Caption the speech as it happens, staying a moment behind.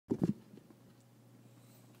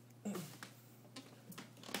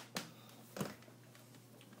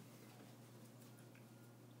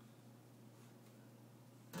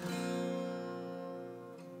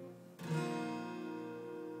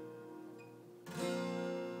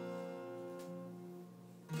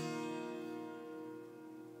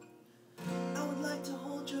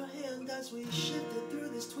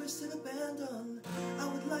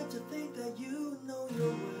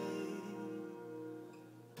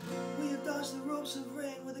the ropes of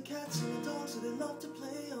rain with the cats and the dogs that they love to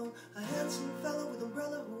play on. A handsome fella with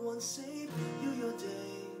umbrella who once saved you your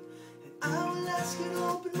day. And I will ask you to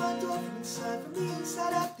open my door from the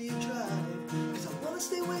inside after you drive. Cause I wanna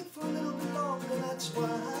stay awake for a little bit longer, that's why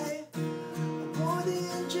I wore the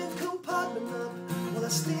engine compartment up while I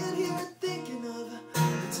stand here and thinking of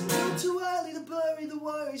it's a little too early to bury the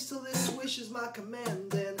worries till this wish is my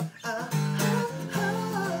command. And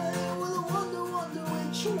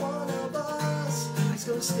which one of us is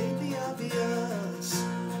gonna state the obvious?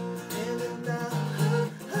 And then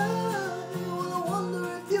I wonder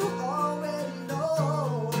if you already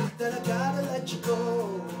know that I gotta let you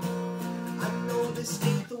go. I know this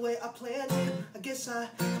ain't the way I planned it. I guess I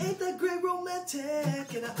ain't that great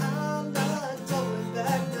romantic, and I'm not doubling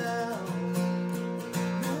back now.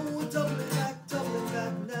 No, doubling back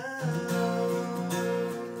now.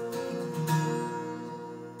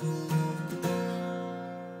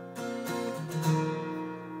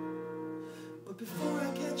 Before I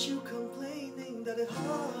catch you complaining that it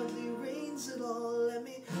hardly rains at all, let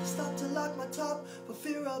me stop to lock my top for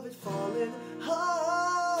fear of it falling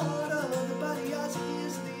harder. The body, eyes, and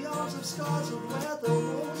ears, and the arms of scars of where the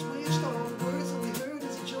wolves wished on words that we heard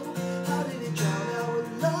as a joke. How did it drown our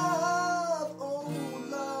love? Oh,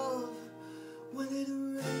 love. When it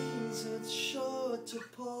rains, it's sure to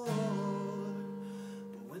pour.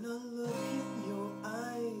 But when I look in your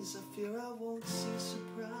eyes, I fear I won't see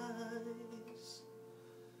surprise.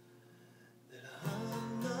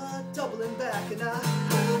 Doubling back, and I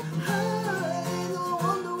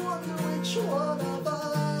wonder which one of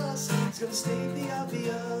us is gonna state the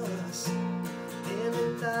obvious. And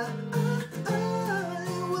then I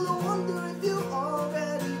wonder if you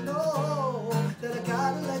already know that I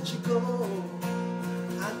gotta let you go.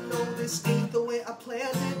 I know this ain't the way I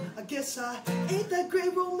planned it. I guess I ain't that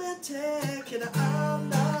great romantic, and I'm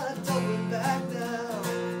not doubling back now.